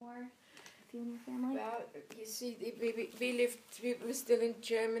you and your family? Well, you see, we were still in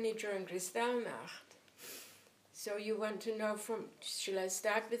Germany during Kristallnacht. So you want to know from, shall I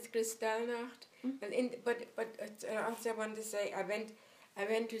start with Kristallnacht? Mm-hmm. Well, but also I want to say, I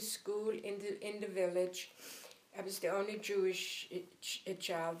went to school in the village. I was the only Jewish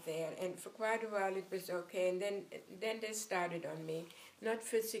child there, and for quite a while it was okay. And then they started on me, not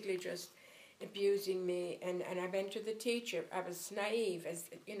physically, just abusing me. And I went to the teacher. I was naive, as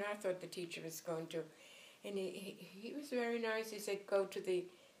you know. I thought the teacher was going to, and he was very nice. He said, go to the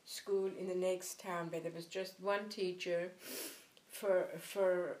school in the next town, where there was just one teacher for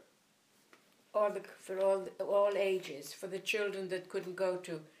all ages, for the children that couldn't go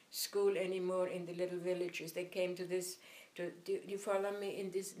to school anymore in the little villages. They came to this. Do you follow me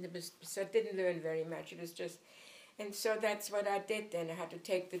in this? So I didn't learn very much. It was just, and so that's what I did. Then I had to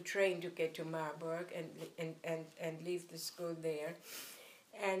take the train to get to Marburg and leave the school there,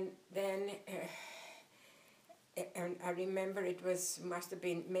 and then. And I remember must have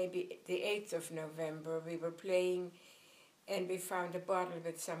been maybe the 8th of November. We were playing, and we found a bottle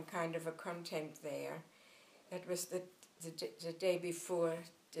with some kind of a content there. That was the day before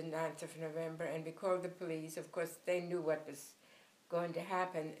the 9th of November, and we called the police. Of course, they knew what was going to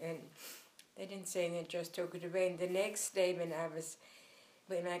happen, and they didn't say anything, just took it away. And the next day, when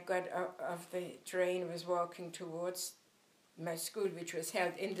I got off the train, I was walking towards my school, which was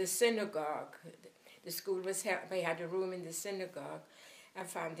held in the synagogue. The school was held, we had a room in the synagogue. I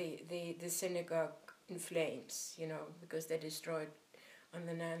found the synagogue in flames, you know, because they destroyed on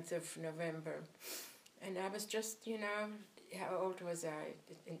the 9th of November. And I was just, you know, how old was I?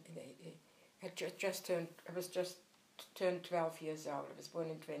 I was just turned 12 years old. I was born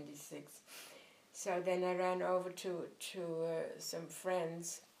in 26. So then I ran over to some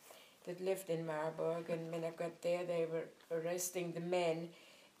friends that lived in Marburg, and when I got there, they were arresting the men.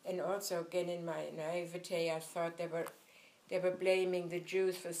 And also, again, in my naivete, I thought they were blaming the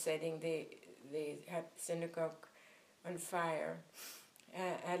Jews for setting the synagogue on fire.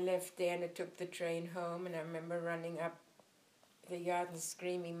 I left there and I took the train home, and I remember running up the yard and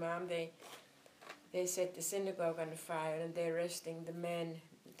screaming, "Mom, they set the synagogue on fire and they're arresting the men."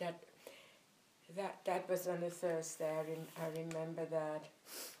 That was on a Thursday. I remember that.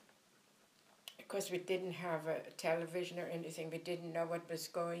 Because we didn't have a television or anything, we didn't know what was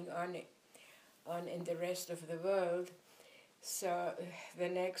going on in the rest of the world. So the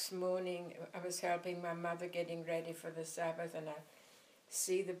next morning, I was helping my mother getting ready for the Sabbath, and I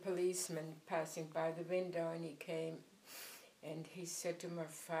see the policeman passing by the window, and he came, and he said to my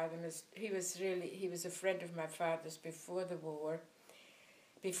father, he was a friend of my father's before the war,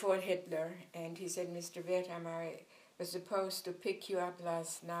 before Hitler, and he said, "Mr. Wertheim, I was supposed to pick you up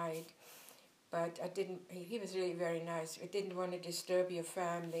last night, but I didn't." He was really very nice. I didn't want to disturb your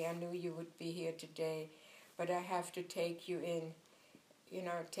family. I knew you would be here today, but I have to take you in, you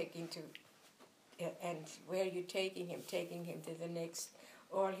know, and where are you taking him? Taking him to the next,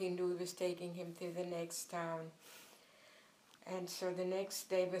 all he knew was taking him to the next town. And so the next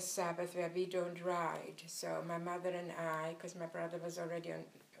day was Sabbath, where we don't ride. So my mother and I, because my brother was already on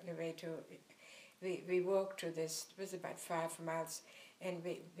the way to, we walked to this, it was about 5 miles, and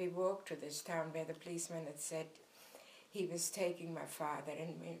we walked to this town where the policeman had said he was taking my father.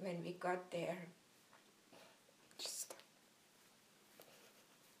 And when we got there, just...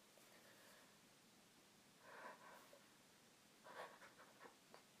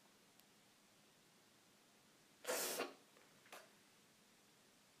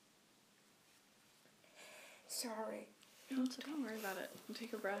 Sorry. No, don't worry about it.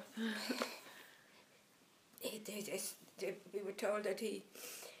 Take a breath. We were told that he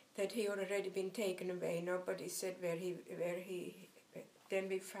had already been taken away. Nobody said where he. Then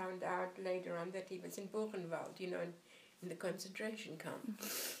we found out later on that he was in Buchenwald, you know, in the concentration camp.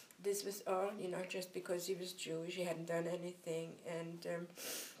 Mm-hmm. This was all, you know, just because he was Jewish. He hadn't done anything, and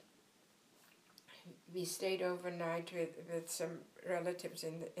we stayed overnight with some relatives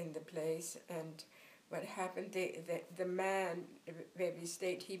in the place. And what happened? The man where we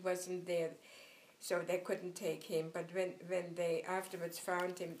stayed, he wasn't there. So they couldn't take him, but when they afterwards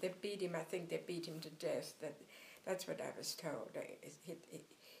found him, they beat him. I think they beat him to death. That's what I was told.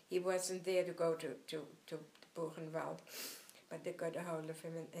 He wasn't there to go to Buchenwald, but they got a hold of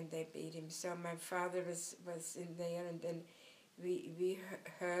him and they beat him. So my father was in there, and then we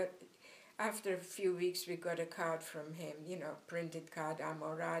heard, after a few weeks, we got a card from him, you know, printed card, "I'm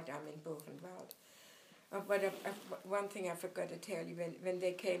all right, I'm in Buchenwald." But one thing I forgot to tell you, when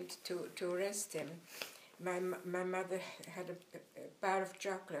they came to arrest him, my mother had a bar of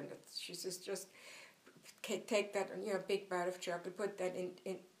chocolate. She says, "Just take that, you know, big bar of chocolate, put that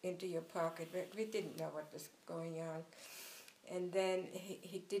in into your pocket. But we didn't know what was going on. And then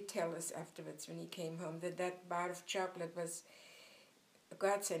he did tell us afterwards when he came home that bar of chocolate was a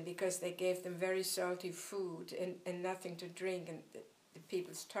godsend because they gave them very salty food and nothing to drink, and the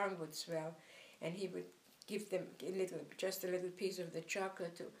people's tongue would swell, and he would give them just a little piece of the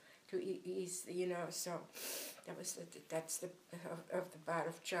chocolate to ease, so that's the bar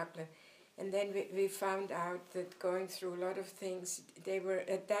of chocolate. And then we found out that going through a lot of things, they were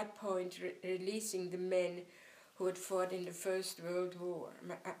at that point releasing the men who had fought in the First World War.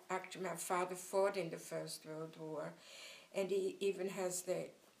 Actually, my father fought in the First World War, and he even has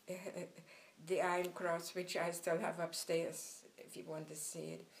the Iron Cross, which I still have upstairs, if you want to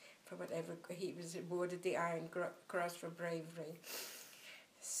see it. For whatever, he was awarded the Iron Cross for bravery.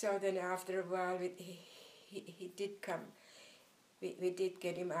 So then after a while, he did come. We did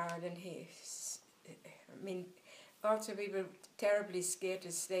get him out, and also we were terribly scared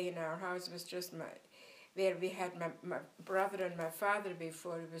to stay in our house. It was just where we had my brother and my father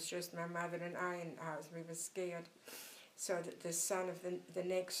before. It was just my mother and I in the house. We were scared. So the son of the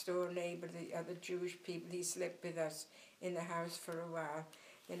next door neighbor, the other Jewish people, he slept with us in the house for a while.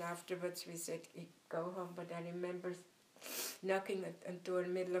 Then afterwards we said, go home. But I remember knocking at the door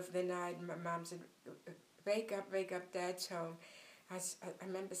in the middle of the night. My mom said, wake up, Dad's home. I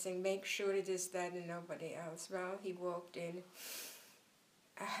remember saying, make sure it is Dad and nobody else. Well, he walked in.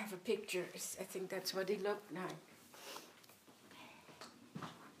 I have a picture. I think that's what he looked like.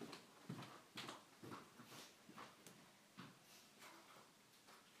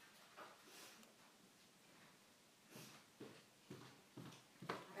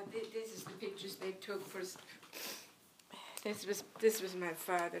 This is the pictures they took for. This was my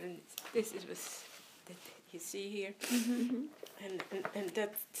father, and this was you see here, and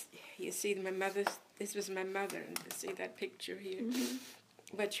that you see my mother's. This was my mother, and you see that picture here.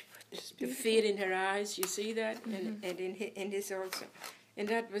 But the fear in her eyes, you see that, and in his also, and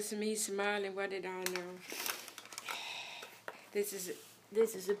that was me smiling. What did I know? This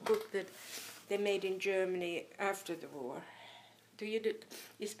is a book that they made in Germany after the war. Do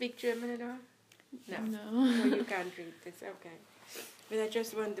you speak German at all? No, you can't read this. Okay, but I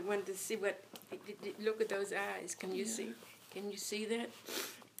just want to see what. Look at those eyes. Can you see? Can you see that?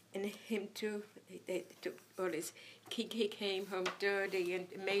 And him too. They took all his. He came home dirty and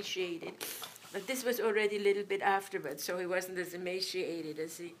emaciated, but this was already a little bit afterwards, so he wasn't as emaciated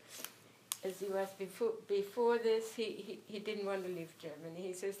as he was before. Before this, he didn't want to leave Germany.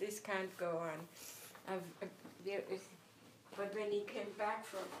 He says this can't go on. But when he came back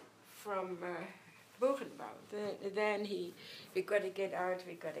from Buchenwald, then we got to get out.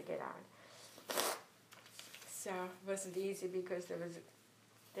 So it wasn't easy because there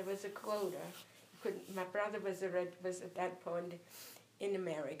was a quota. My brother was at that point in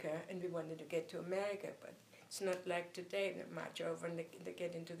America, and we wanted to get to America, but it's not like today. They march over and they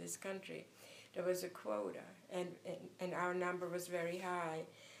get into this country. There was a quota, and our number was very high,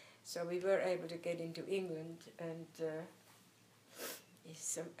 so we were able to get into England, and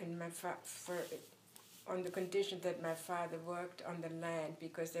on the condition that my father worked on the land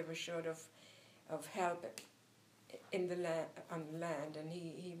because they were short of help on the land, and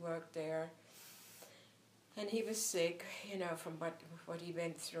he worked there. And he was sick, from what he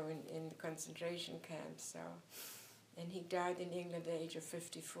went through in the concentration camps. So, and he died in England at the age of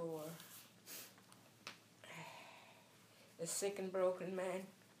 54. A sick and broken man.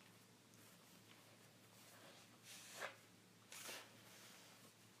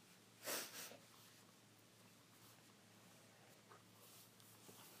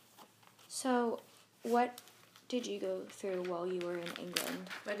 So, what did you go through while you were in England?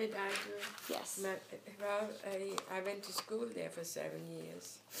 What did I do? Yes. I went to school there for 7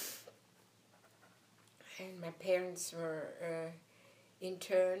 years. And my parents were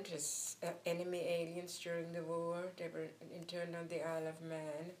interned as enemy aliens during the war. They were interned on the Isle of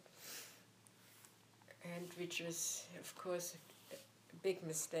Man. And which was, of course, a big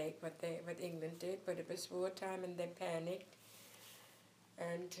mistake what England did, but it was wartime and they panicked.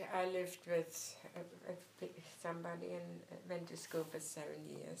 And I lived with somebody and went to school for 7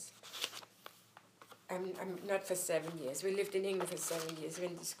 years. I'm not for 7 years. We lived in England for 7 years.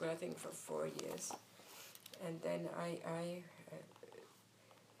 Went to school, I think, for 4 years. And then I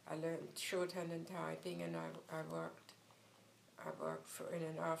learned shorthand and typing, and I worked in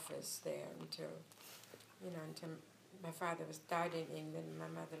an office there until my father died in England. And my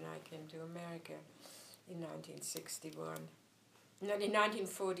mother and I came to America in 1961. No, in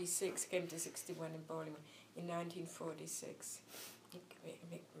 1946, came to 61 in Baltimore. In 1946,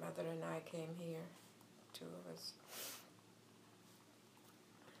 mother and I came here, 2 of us.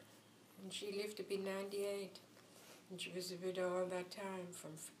 And she lived to be 98. And she was a widow all that time.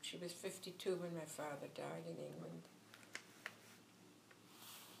 She was 52 when my father died in England.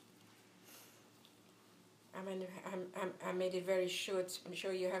 I made it very short. I'm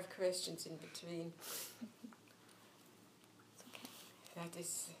sure you have questions in between. It's okay. That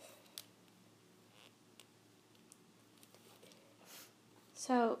is.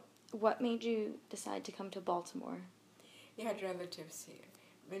 So, what made you decide to come to Baltimore? He had relatives here.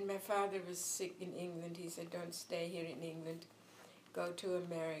 When my father was sick in England, he said, "Don't stay here in England. Go to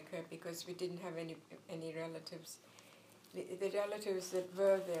America," because we didn't have any relatives. The relatives that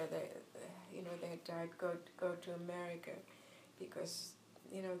were there, they had died. Go to America, because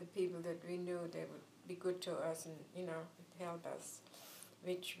the people that we knew, they would be good to us and help us,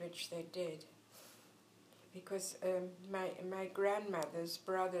 which they did. Because my grandmother's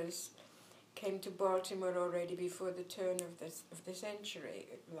brothers came to Baltimore already before the turn of the century,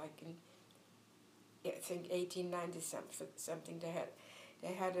 like in I think 1890 something.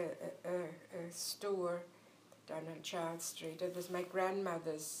 They had a store down on Charles Street. It was my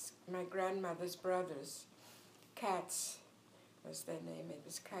grandmother's brothers. Katz was their name. It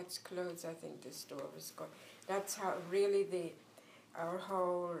was Katz Clothes, I think the store was called. That's how really our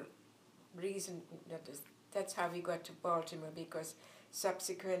whole reason that's how we got to Baltimore, because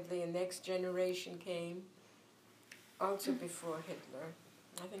subsequently a next generation came also before Hitler.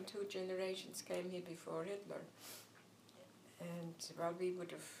 I think 2 generations came here before Hitler. And well, we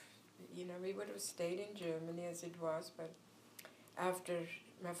would have stayed in Germany as it was, but after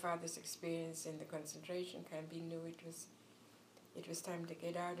my father's experience in the concentration camp, he knew it was time to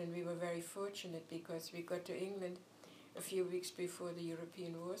get out, and we were very fortunate because we got to England a few weeks before the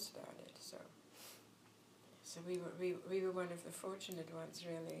European War started. So we were one of the fortunate ones,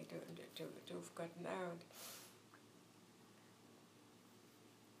 really, to have gotten out.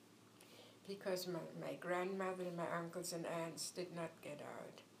 Because my grandmother and my uncles and aunts did not get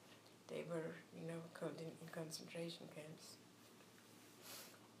out. They were, killed in concentration camps.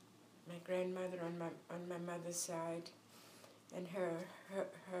 My grandmother on my mother's side, and her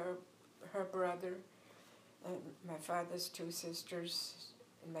brother, and my father's 2 sisters,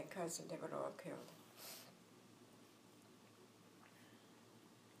 and my cousin, they were all killed.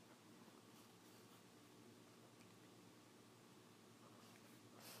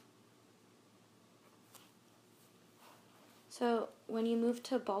 So, when you moved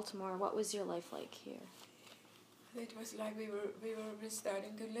to Baltimore, what was your life like here? It was like we were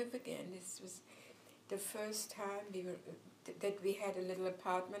starting to live again. This was the first time that we had a little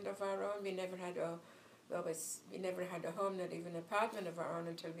apartment of our own. We never had a home, not even an apartment of our own,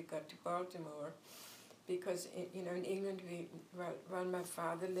 until we got to Baltimore. Because in England, while my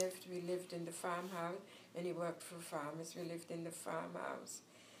father lived, we lived in the farmhouse, and he worked for farmers. We lived in the farmhouse,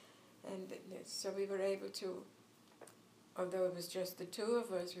 and so we were able to. Although it was just the 2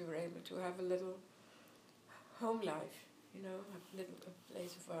 of us, we were able to have a little home life, a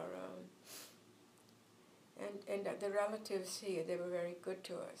place of our own. And the relatives here, they were very good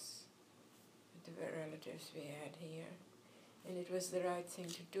to us, the relatives we had here. And it was the right thing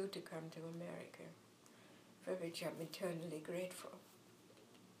to do to come to America, for which I'm eternally grateful.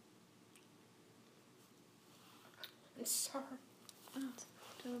 I'm sorry. Oh,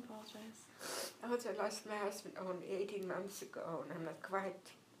 don't apologize. I also lost my husband only 18 months ago, and I'm not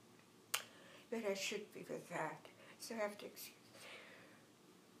quite where I should be with that. So I have to excuse.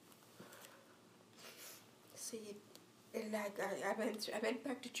 See, I went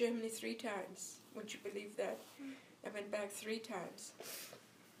back to Germany 3 times. Would you believe that? I went back 3 times.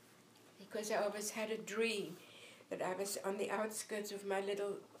 Because I always had a dream that I was on the outskirts of my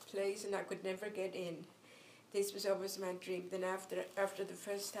little place and I could never get in. This was always my dream. Then after the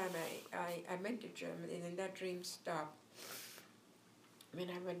first time I went to Germany, then that dream stopped. When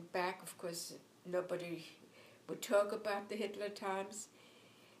I went back, of course, nobody would talk about the Hitler times,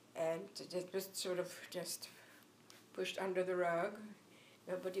 and it was sort of just pushed under the rug.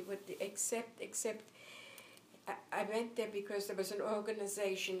 Nobody would, except I went there because there was an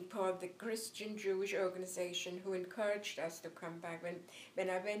organization called the Christian Jewish Organization who encouraged us to come back. When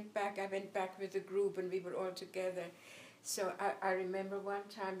I went back with a group, and we were all together. So I remember one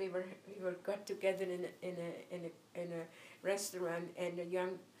time we got together in a restaurant, and a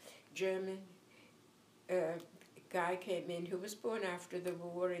young German guy came in who was born after the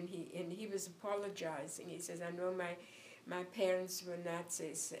war, and he was apologizing. He says, "I know my parents were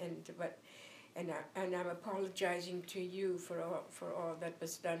Nazis, and I'm apologizing to you for all that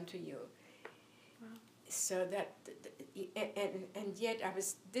was done to you." Wow. So that, and yet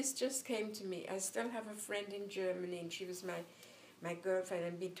this just came to me. I still have a friend in Germany, and she was my girlfriend,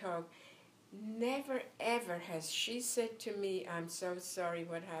 and we talk. Never ever has she said to me, "I'm so sorry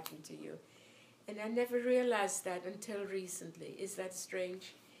what happened to you." And I never realized that until recently. Is that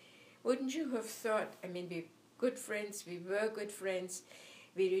strange? Wouldn't you have thought, I mean, we're good friends, we were good friends.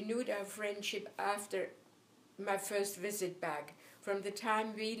 We renewed our friendship after my first visit back. From the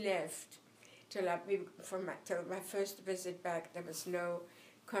time we left till my first visit back, there was no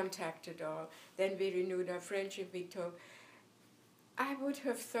contact at all. Then we renewed our friendship, we talked. I would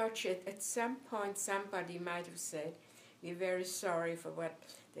have thought at some point somebody might have said, "We're very sorry for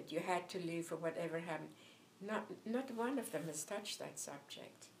that you had to leave for whatever happened." Not one of them has touched that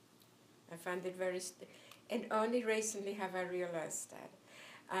subject. I find it and only recently have I realized that.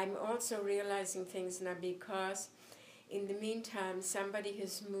 I'm also realizing things now because in the meantime somebody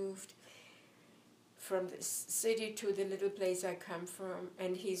has moved from the city to the little place I come from,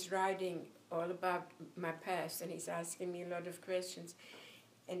 and he's writing all about my past, and he's asking me a lot of questions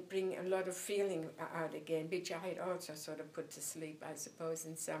and bring a lot of feeling out again, which I had also sort of put to sleep, I suppose,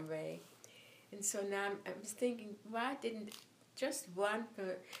 in some way. And so now I was thinking, why didn't just one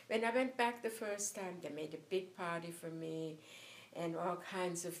when I went back the first time, they made a big party for me and all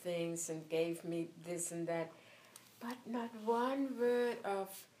kinds of things and gave me this and that, but not one word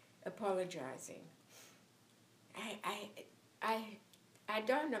of apologizing. I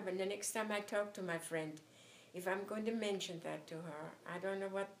don't know, but the next time I talk to my friend, if I'm going to mention that to her, I don't know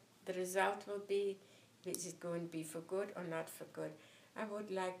what the result will be. Is it going to be for good or not for good? I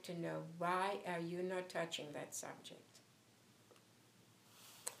would like to know, why are you not touching that subject?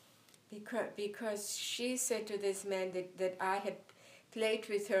 Because she said to this man that I had played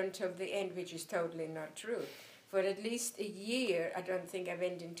with her until the end, which is totally not true. For at least a year, I don't think I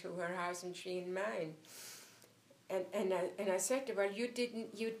went into her house and she in mine. And I said to her, "Well, you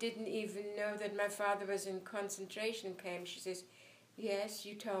didn't even know that my father was in concentration camp." She says, "Yes,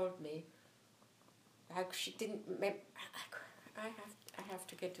 you told me." She didn't. I have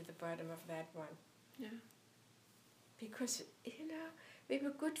to get to the bottom of that one. Yeah. Because we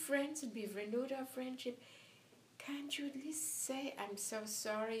were good friends and we've renewed our friendship. Can't you at least say, "I'm so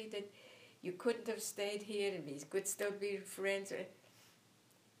sorry that you couldn't have stayed here and we could still be friends"? I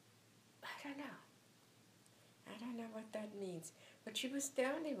don't know. I don't know what that means. But she was the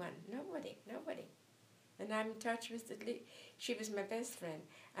only one. Nobody. And I'm in touch with she was my best friend.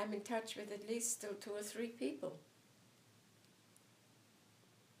 I'm in touch with at least still 2 or 3 people.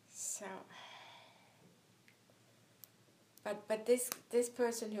 So, but this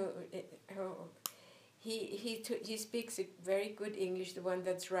person he speaks a very good English, the one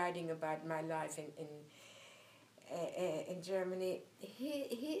that's writing about my life in Germany.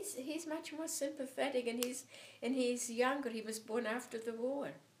 He's much more sympathetic, and he's younger. He was born after the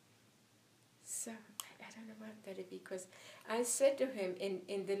war. So I don't know what that is, because I said to him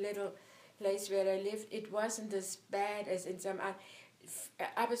in the little place where I lived, it wasn't as bad as in some.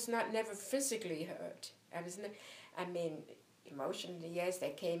 I was never physically hurt. Emotionally, yes.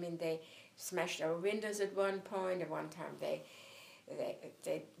 They came in, they smashed our windows at one point. At one time, they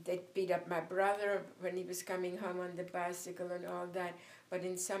beat up my brother when he was coming home on the bicycle and all that. But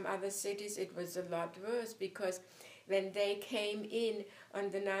in some other cities, it was a lot worse, because when they came in on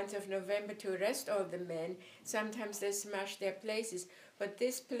the 9th of November to arrest all the men, sometimes they smashed their places. But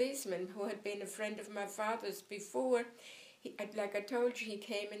this policeman, who had been a friend of my father's before, like I told you, he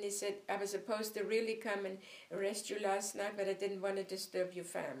came and he said, "I was supposed to really come and arrest you last night, but I didn't want to disturb your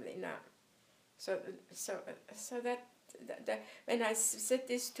family." Now, so that when I said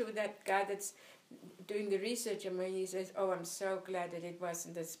this to that guy that's doing the research, and when he says, "Oh, I'm so glad that it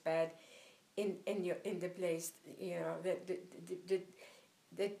wasn't as bad in the place,"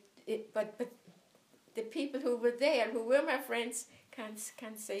 but the people who were there, who were my friends,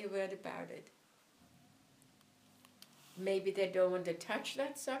 can't say a word about it. Maybe they don't want to touch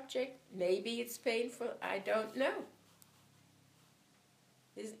that subject. Maybe it's painful. I don't know.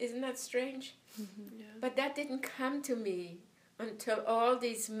 Isn't that strange? Mm-hmm. Yeah. But that didn't come to me until all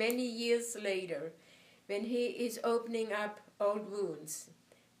these many years later, when he is opening up old wounds.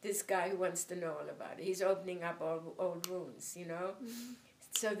 This guy who wants to know all about it, he's opening up old wounds, Mm-hmm.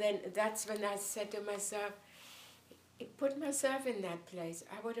 So then that's when I said to myself, put myself in that place.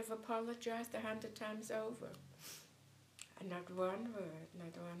 I would have apologized 100 times over. And not one word.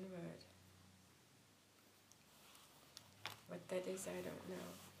 What that is, I don't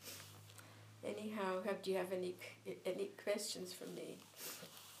know. Anyhow, do you have any questions for me?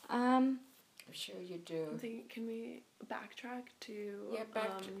 I'm sure you do. Can we backtrack to... Yeah,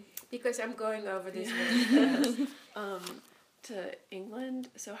 because I'm going over this very fast. to England.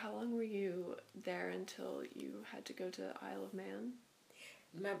 So how long were you there until you had to go to Isle of Man?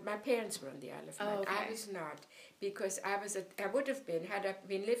 My parents were on the Isle of Man. Oh, okay. I was not, because I would have been had I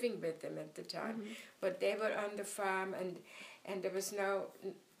been living with them at the time, but they were on the farm, and there was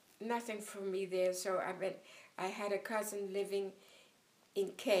nothing for me there. So I had a cousin living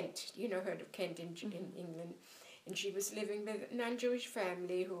in Kent. You know, heard of Kent in England, and she was living with a non-Jewish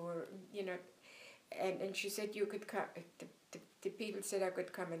family who were, and she said you could come. The people said I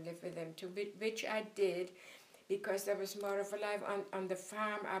could come and live with them too, which I did. Because there was more of a life on the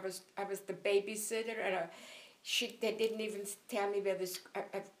farm. I was the babysitter, and they didn't even tell me where this.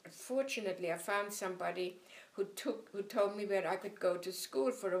 Fortunately, I found somebody who told me where I could go to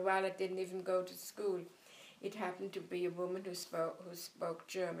school. For a while, I didn't even go to school. It happened to be a woman who spoke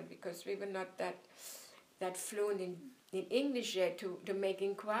German, because we were not that fluent in English yet to make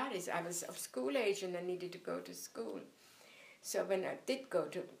inquiries. I was of school age and I needed to go to school. So when I did go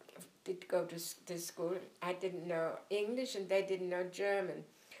to school, I didn't know English and they didn't know German.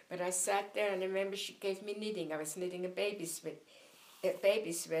 But I sat there and I remember she gave me knitting. I was knitting a baby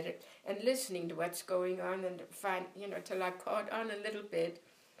sweater and listening to what's going on and till I caught on a little bit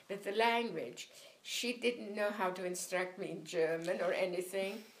with the language. She didn't know how to instruct me in German or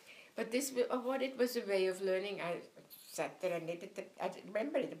anything. But it was a way of learning. I sat there and knitted. I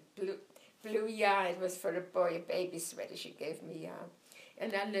remember the blue yarn. It was for a boy, a baby sweater. She gave me yarn.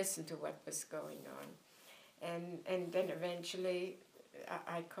 And I listened to what was going on. And then eventually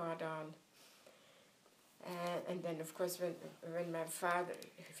I caught on. And then, of course, when my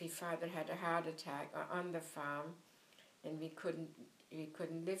father had a heart attack on the farm, and we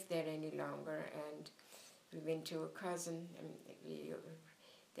couldn't live there any longer, and we went to a cousin, and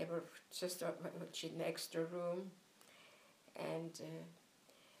they were just in an extra room, and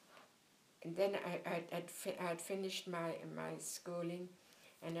then I had finished my schooling,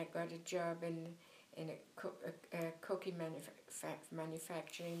 and I got a job in a cookie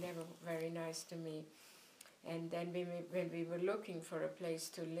manufacturing. They were very nice to me. And then when we were looking for a place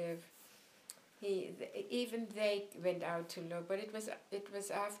to live, even they went out to look. But it was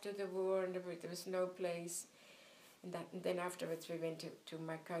after the war, and there was no place. And then afterwards we went to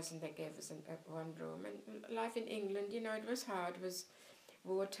my cousin. They gave us one room. And life in England, it was hard. It was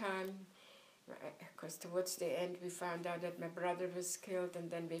wartime. Because towards the end we found out that my brother was killed, and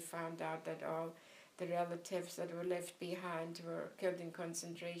then we found out that all the relatives that were left behind were killed in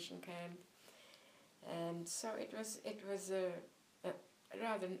concentration camp. And so it was a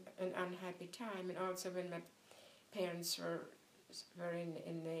rather an unhappy time. And also when my parents were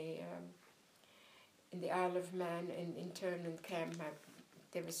in the Isle of Man in internment camp,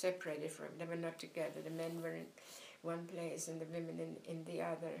 they were separated from. They were not together. The men were in one place and the women in the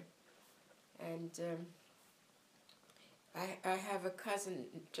other. And I have a cousin,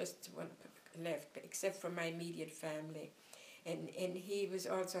 just one left, except for my immediate family. And he was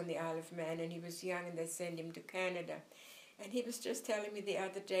also on the Isle of Man, and he was young, and they sent him to Canada. And he was just telling me the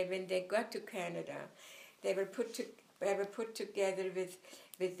other day, when they got to Canada, they were put together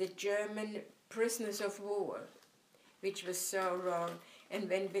with the German prisoners of war, which was so wrong. And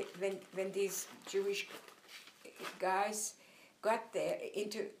when these Jewish guys got there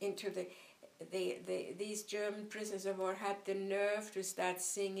into these German prisoners of war had the nerve to start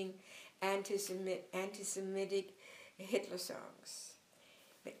singing anti-Semitic Hitler songs.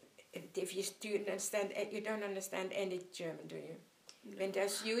 If you don't understand any German, do you? No. Wenn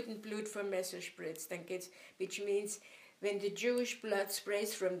das Judenblut vom Messer spritzt, which means when the Jewish blood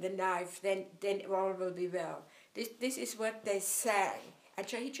sprays from the knife, then all will be well. This is what they sang.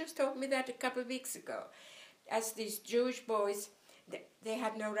 Actually, he just told me that a couple of weeks ago. As these Jewish boys, they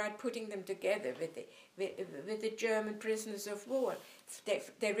had no right putting them together with the German prisoners of war.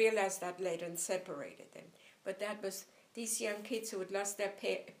 They realized that later and separated them. But that was these young kids who had lost their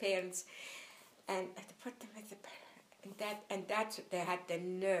parents, and they put them with they had the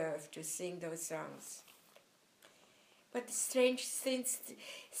nerve to sing those songs. But the strange things,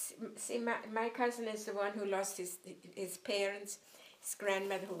 see, my cousin is the one who lost his parents, his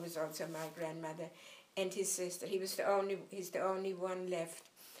grandmother, who was also my grandmother, and his sister. He's the only one left,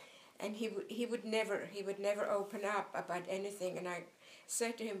 and he would never open up about anything. And I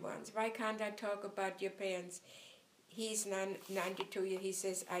said to him once, "Why can't I talk about your parents?" He's 92 years. He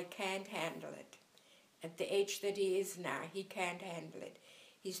says, "I can't handle it." At the age that he is now, he can't handle it.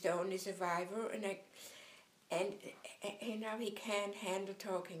 He's the only survivor, and now he can't handle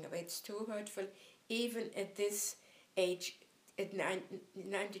talking about it. It's too hurtful, even at this age. At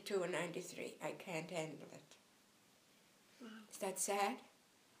 92 or 93, I can't handle it. Wow. Is that sad?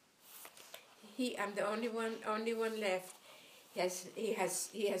 I'm the only one left. He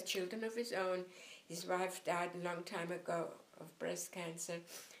has children of his own. His wife died a long time ago of breast cancer.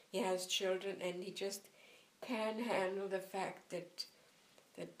 He has children, and he just can't handle the fact that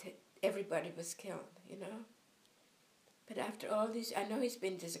everybody was killed, you know. But after all this, I know he's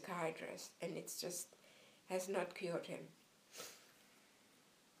been to psychiatrist, and it's just has not cured him.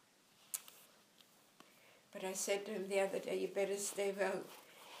 But I said to him the other day, you better stay well,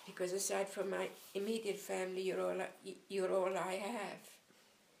 because aside from my immediate family, you're all I have.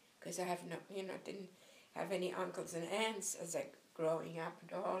 Because I have no, didn't have any uncles and aunts as I growing up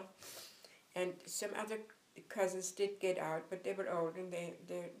at all. And some other cousins did get out, but they were old and they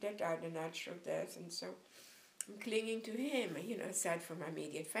died a natural death, and so I'm clinging to him, aside from my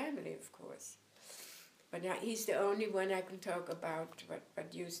immediate family, of course. But now he's the only one I can talk about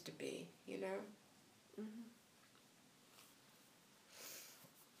what used to be,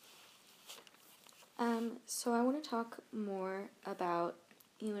 Mm-hmm. So I want to talk more about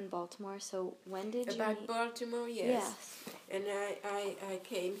you in Baltimore. So when did you About Baltimore, yes. Yes. And I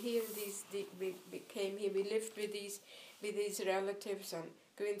came here. We came here. We lived with these relatives on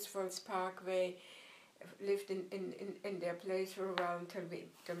Queens Falls Parkway. Lived in their place for a while until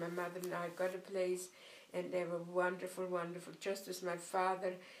my mother and I got a place, and they were wonderful, wonderful. Just as my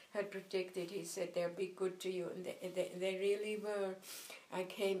father had predicted, he said they'll be good to you, and they really were.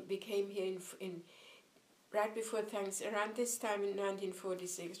 We came here in right before around this time in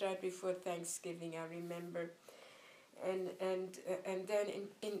 1946, right before Thanksgiving, I remember. And then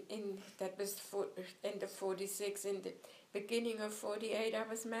in that was end of 46, in the beginning of 48, I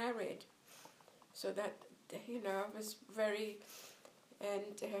was married. So that, I was very,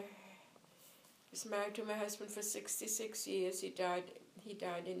 and was married to my husband for 66 years. He died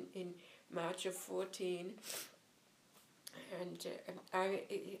in March of 14. And I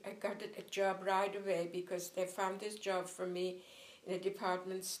got a job right away because they found this job for me in a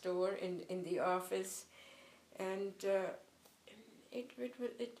department store in the office, and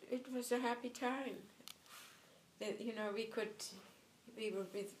it was a happy time. That we were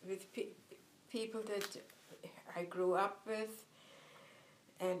with people that I grew up with,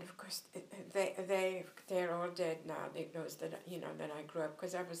 and of course they're all dead now. They know that that I grew up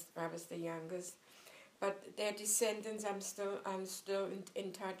because I was the youngest. But their descendants, I'm still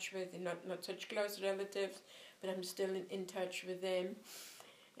in touch with. Not such close relatives, but I'm still in touch with them.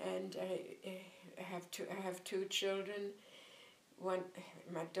 And I have two children. One,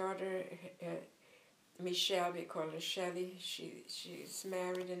 my daughter, Michelle, we call her Shelley. She's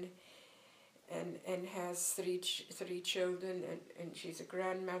married and has three children, and she's a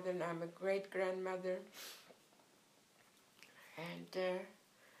grandmother, and I'm a great grandmother. And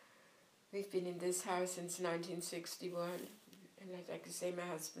we've been in this house since 1961, and like I say, my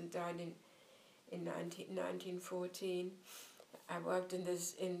husband died in 1914. I worked in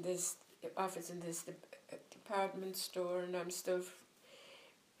this office in this department store, and I'm still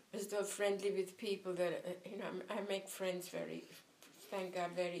friendly with people that I make friends thank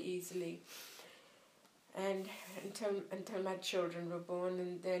God, very easily. And until my children were born,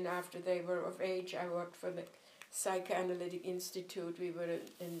 and then after they were of age, I worked for the Psychoanalytic Institute. We were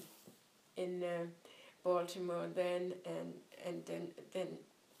in Baltimore then, and then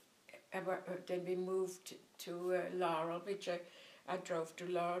we moved to Laurel, which I drove to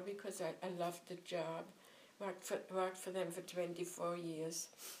Laurel because I loved the job. Worked for them for 24 years,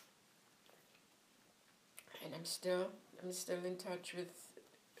 and I'm still in touch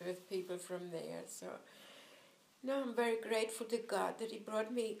with people from there. So now I'm very grateful to God that He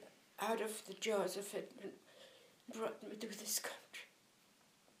brought me out of the jaws of it and brought me to this country.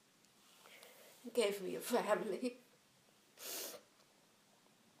 Gave me a family.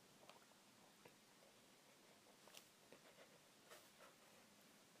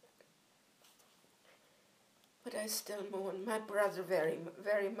 But I still mourn my brother very,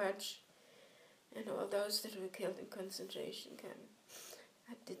 very much, and all those that were killed in concentration camp.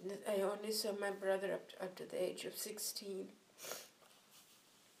 I only saw my brother up to the age of 16.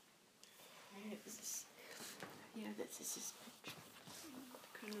 This is his picture.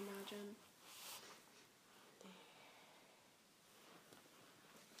 I couldn't imagine.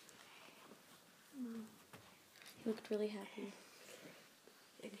 He looked really happy.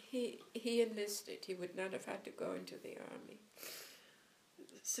 And he enlisted. He would not have had to go into the army.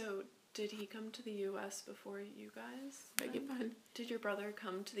 So did he come to the U.S. before you guys? Beg your pardon? Did your brother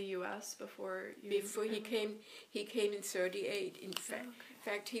come to the U.S. before you? Before he came in 38. In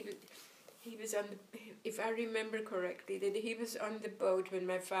fact, he was on the, if I remember correctly, that he was on the boat when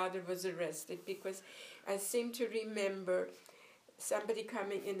my father was arrested, because I seem to remember somebody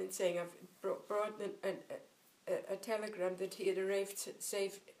coming in and saying, I've brought a telegram that he had arrived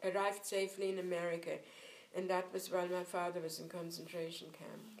safely in America, and that was while my father was in concentration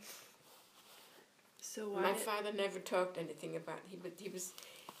camp. So My father never talked anything about it, but he was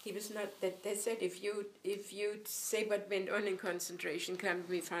not. That they said if you say what went on in concentration camp,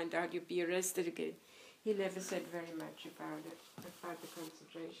 we find out you'll be arrested again. He never said very much about it, about the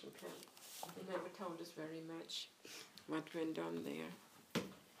concentration camp. He never told us very much what went on there.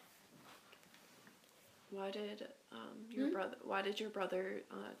 Why did your brother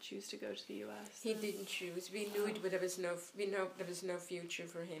choose to go to the U.S.? He didn't choose. We knew it, but there was no future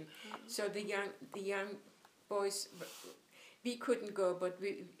for him. So the young boys, we couldn't go, but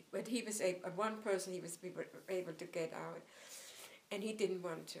he was one person. We were able to get out, and he didn't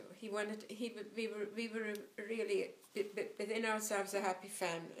want to. We were really within ourselves a happy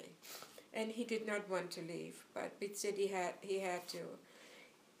family, and he did not want to leave. But we said he had to.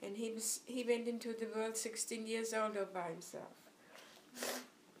 And he went into the world 16 years old all by himself.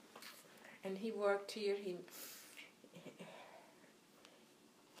 And he worked here.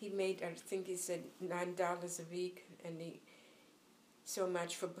 He made, I think he said, $9 a week, and so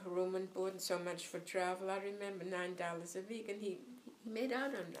much for room and board and so much for travel. I remember $9 a week, and he made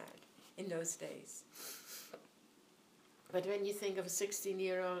out on that in those days. But when you think of a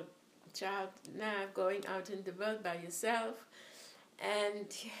 16-year-old child now going out in the world by yourself,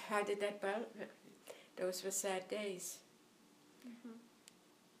 and how did that well? Those were sad days. Mm-hmm.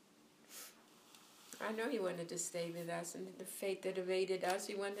 I know he wanted to stay with us, and the fate that awaited us,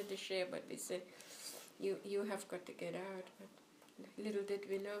 he wanted to share, but we said, you have got to get out. But little did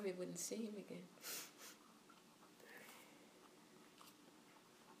we know we wouldn't see him again.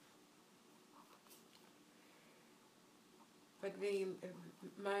 But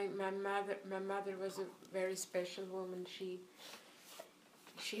my mother was a very special woman.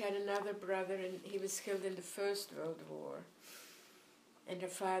 She had another brother, and he was killed in the First World War. And her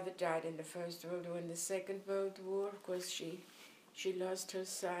father died in the First World War. In the Second World War, of course, she lost her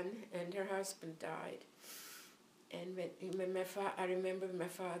son, and her husband died. And I remember when my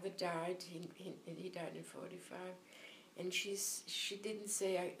father died, he died in 1945, and she didn't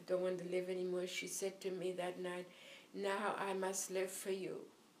say, I don't want to live anymore. She said to me that night, now I must live for you.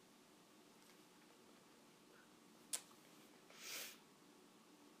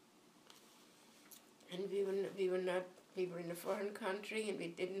 And we were in a foreign country, and we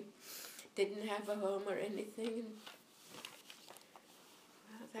didn't have a home or anything. And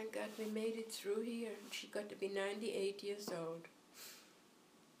well, thank God we made it through here. She got to be 98 years old.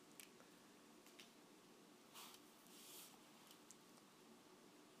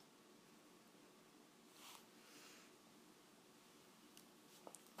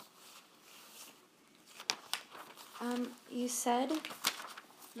 You said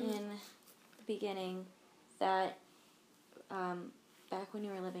in the beginning that back when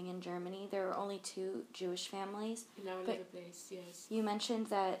you were living in Germany, there were only 2 Jewish families. In our little place, yes. You mentioned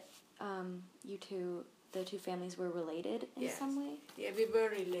that the two families were related in some way? Yeah, we were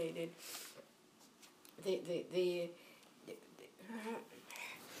related. I'll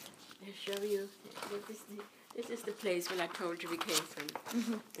show you. This is the place where I told you we came from.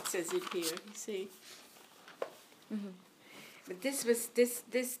 Mm-hmm. It says it here, you see. Mm-hmm. But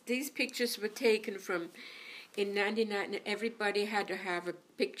these pictures were taken from, in 1999, everybody had to have a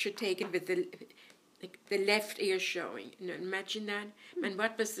picture taken with the left ear showing. You know, imagine that. Mm-hmm. And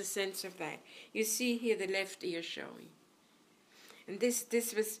what was the sense of that? You see here the left ear showing. And this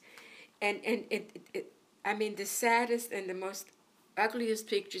was, and I mean, the saddest and the most ugliest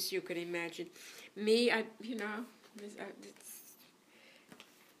pictures you could imagine. Me,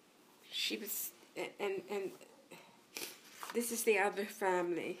 she was, and this is the other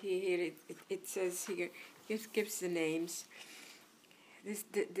family. Here it says here, it gives the names.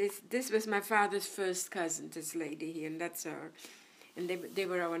 This was my father's first cousin, this lady here, and that's her. And they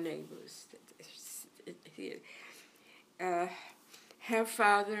were our neighbors. Her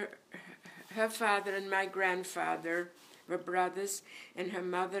father and my grandfather were brothers, and her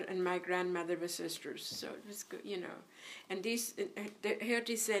mother and my grandmother were sisters. So it was good, you know. And her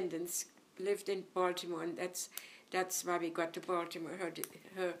descendants lived in Baltimore, and that's why we got to Baltimore.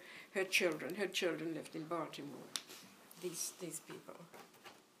 Her children lived in Baltimore. These people.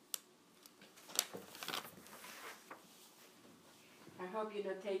 I hope you're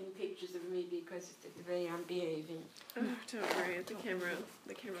not taking pictures of me because it's the way I'm behaving. Oh, don't worry.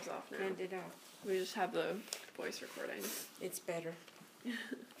 The camera's off now. Turned it off. We just have the voice recording. It's better.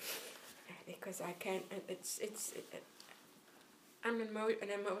 Because I can't. I'm an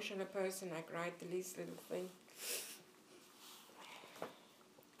emotional person. I cry at the least little thing.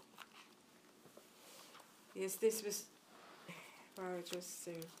 Yes, this was. Wow, just.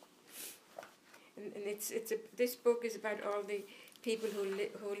 And this book is about all the people who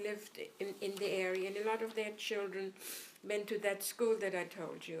lived in the area, and a lot of their children went to that school that I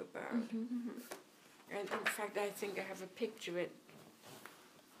told you about. And in fact, I think I have a picture of it.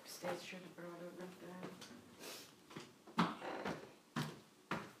 Upstairs, should have brought it up there.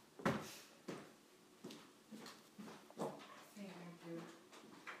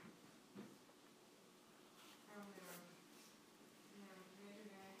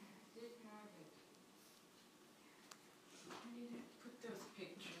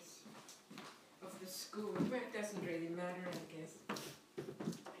 School. Well, it doesn't really matter, I guess.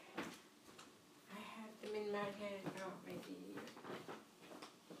 I had them in my hand. Oh, maybe here.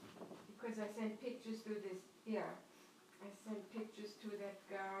 Because I sent pictures to this. Yeah, I sent pictures to that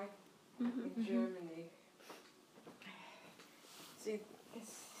guy in Germany. See,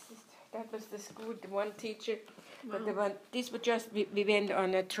 that was the school. The one teacher, but the one. These were just. We went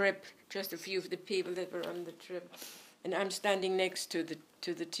on a trip. Just a few of the people that were on the trip, and I'm standing next to the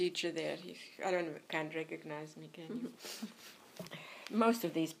teacher there. Can't recognize me, can you? Most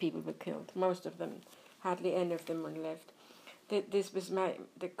of these people were killed. Most of them, hardly any of them were left. This was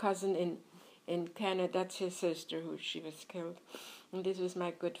the cousin in Canada. That's his sister she was killed, and this was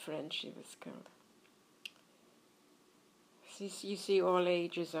my good friend. She was killed. You see all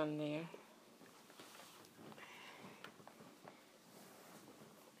ages on there.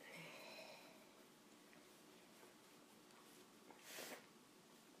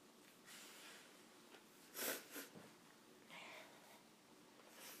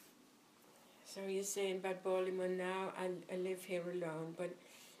 So you're saying about Baltimore now, I live here alone, but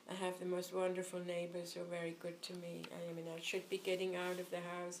I have the most wonderful neighbors who are very good to me. I mean, I should be getting out of the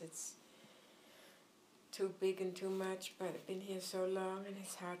house. It's too big and too much, but I've been here so long, and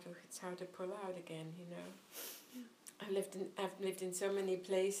it's hard to pull out again, you know. Yeah. I've lived in so many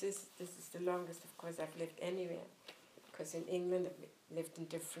places. This is the longest, of course, I've lived anywhere, because in England I've lived in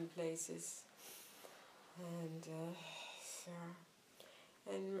different places, and so.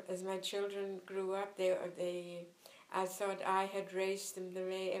 And as my children grew up, I thought I had raised them the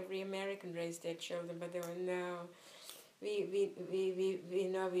way every American raised their children, but they were no. We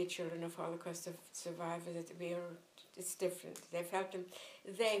know we're children of Holocaust survivors. It's different.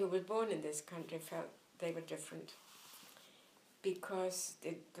 They who were born in this country felt they were different, because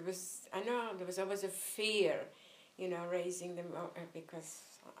there was always a fear, you know, raising them because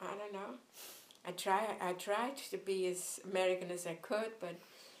I don't know. I tried to be as American as I could, but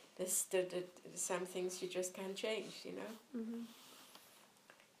there's some things you just can't change, you know. Mm-hmm.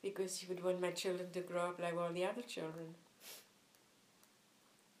 Because you would want my children to grow up like all the other children.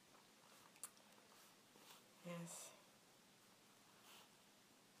 Yes.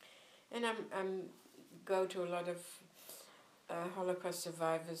 And I'm go to a lot of Holocaust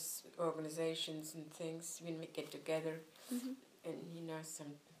survivors organizations and things when we get together, and you know, some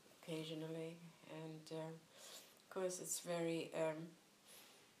occasionally, and of course it's very.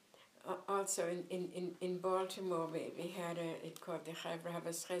 Also in Baltimore we had it called the Chevra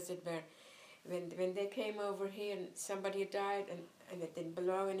Havas Chesed, where when they came over here and somebody died and it didn't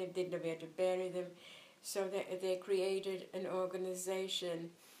belong and it didn't know where to bury them, so they created an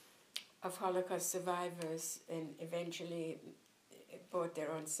organization of Holocaust survivors and eventually bought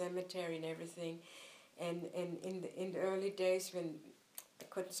their own cemetery and everything, and in the early days when they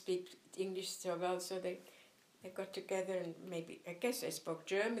couldn't speak English so well, so they got together and maybe, I guess they spoke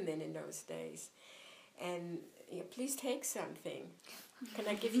German then in those days. And please take something. Can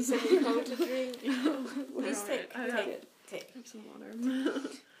I give you something cold to drink? Please take some water.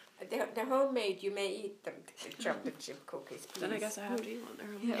 The homemade, you may eat them, the chocolate chip cookies, please. Then I guess I have to eat one.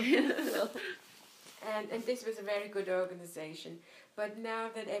 Yeah. And this was a very good organization. But now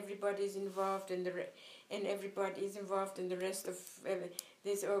that everybody's involved in everybody is involved in the rest of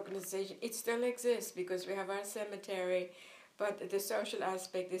this organization, it still exists because we have our cemetery, but the social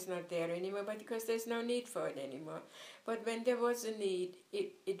aspect is not there anymore. But because there's no need for it anymore. But when there was a need,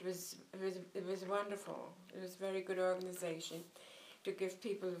 it was wonderful. It was a very good organization to give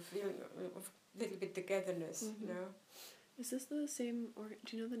people a feeling of a little bit togetherness. You know. Is this the same? Or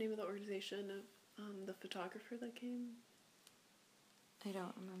do you know the name of the organization of the photographer that came? I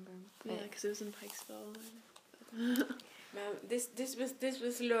don't remember. Yeah, because it was in Pikesville. Well, this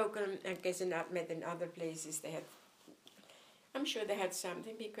was local. I guess in other places they had. I'm sure they had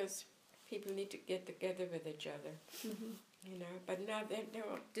something because people need to get together with each other. You know, but now they're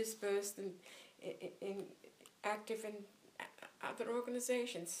all dispersed and active in other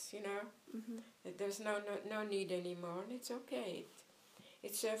organizations. You know, there's no need anymore, and it's okay.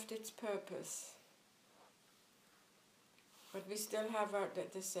 It served its purpose. But we still have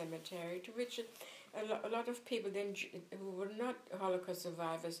the cemetery, to which a lot of people then who were not Holocaust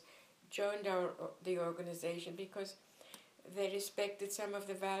survivors joined the organization because they respected some of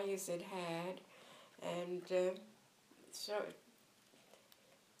the values it had, and so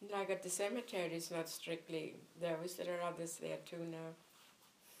like at the cemetery, it's not strictly those. There are others there too now.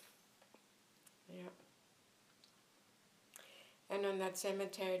 Yeah. And on that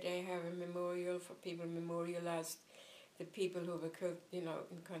cemetery, they have a memorial for people, memorialized the people who were killed, in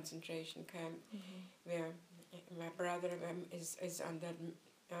concentration camp. Where my brother is on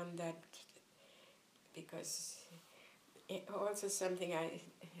that because also something I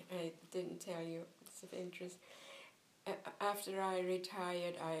didn't tell you. It's of interest. After I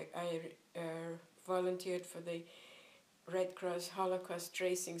retired, I volunteered for the Red Cross Holocaust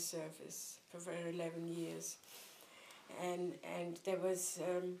Tracing Service for 11 years. And there was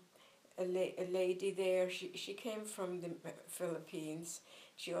a lady there. She came from the Philippines.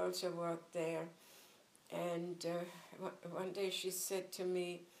 She also worked there. And one day she said to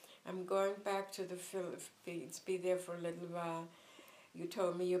me, "I'm going back to the Philippines, be there for a little while. You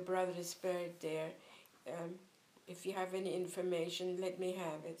told me your brother is buried there. If you have any information, let me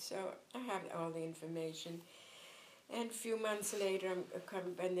have it." So I have all the information. And a few months later, I'm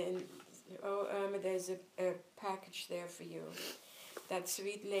coming, and then, there's a package there for you. That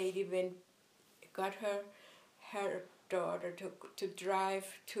sweet lady got her daughter to drive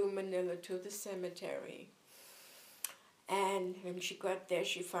to Manila to the cemetery. And when she got there,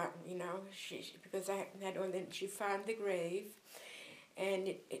 she found, because I had only, she found the grave, and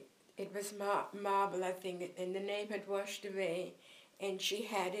it was marble, I think, and the name had washed away, and she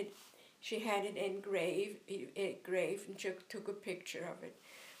had it engraved, and she took a picture of it.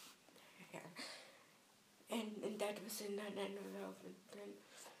 Yeah. And that was in an envelope.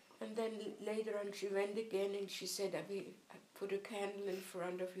 And then later on she went again and she said, I put a candle in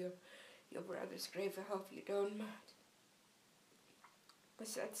front of your brother's grave. I hope you don't mind.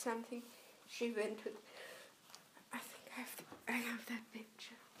 Was that something she went with? I think I have that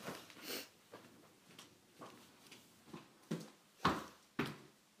picture.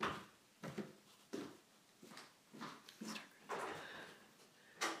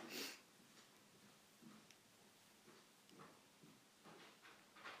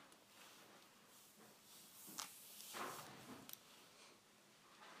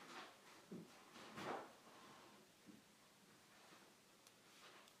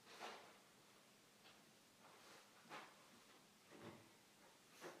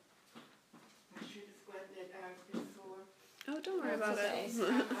 Oh, don't worry about okay. it. And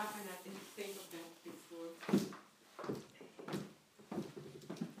I didn't think of that before.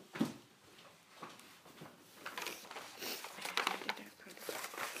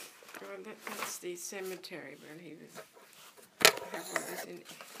 That's the cemetery where he was. I have all this in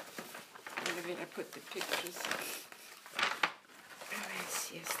I put the pictures. Oh,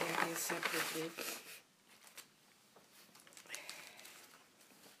 yes, they're here separately.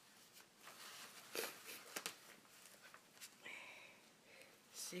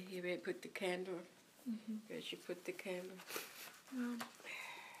 See here, we put the candle. Where she put the candle. Wow.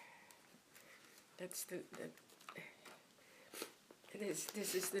 That's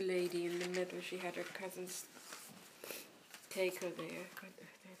this is the lady in the middle. She had her cousins take her there.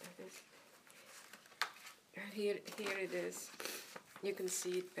 Here it is. You can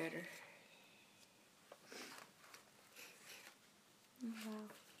see it better. Wow.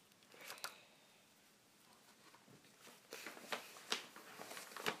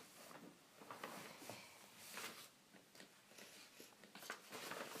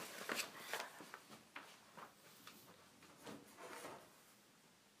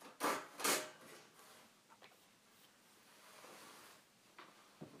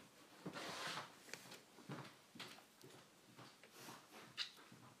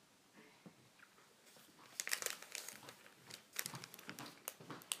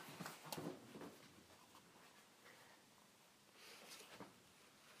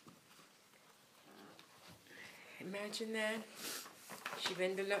 Imagine that.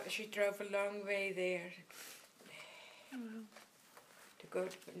 She drove a long way there. Oh, wow.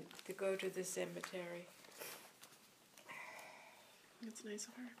 To go to the cemetery. That's nice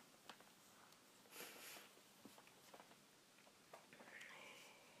of her.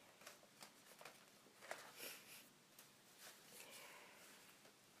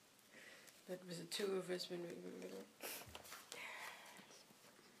 That was the two of us when we were little.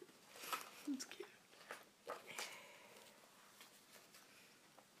 That's cute.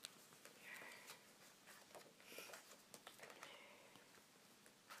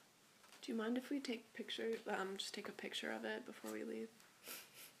 Do Do you mind if we take pictures? Just take a picture of it before we leave.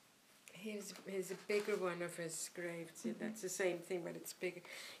 Here's a bigger one of his graves. That's the same thing, but it's bigger.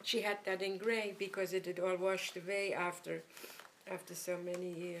 She had that in grey because it had all washed away after so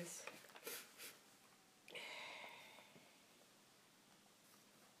many years.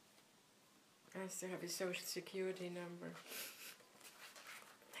 I still have his social security number.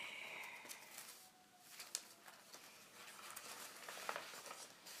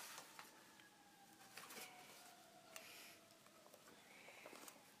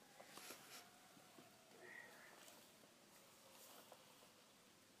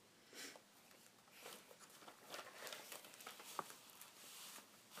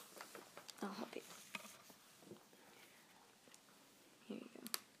 I'll help you. Here you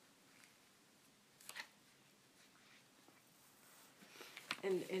go.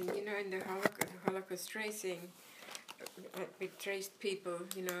 And in the Holocaust tracing, we traced people,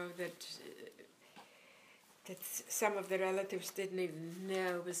 that some of the relatives didn't even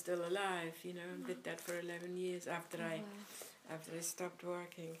know was still alive, did that for 11 years after I stopped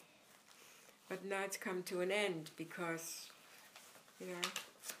working. But now it's come to an end because,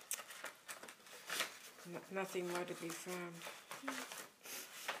 nothing more to be found.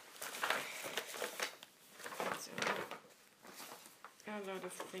 So, a lot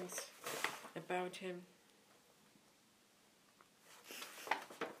of things about him.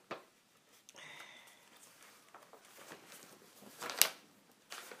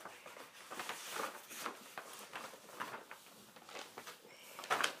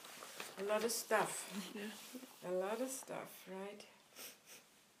 A lot of stuff. Yeah. A lot of stuff, right?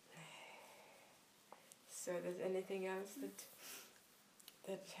 So there's anything else that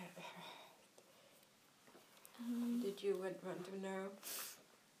did you want to know?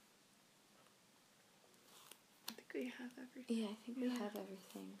 I think we have everything. Yeah, I think we have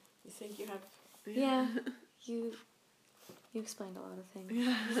everything. You think you have? Yeah, you explained a lot of things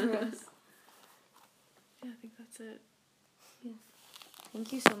Yeah. for us. Yeah, I think that's it.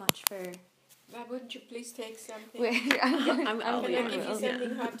 Thank you so much for. Why wouldn't you please take something? I'll Can leave. I give you Yeah.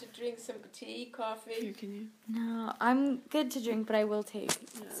 something hot to drink? Some tea, coffee? Here, can you? No, I'm good to drink, but I will take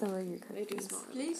Yeah. some of your They do cookies. smell really Please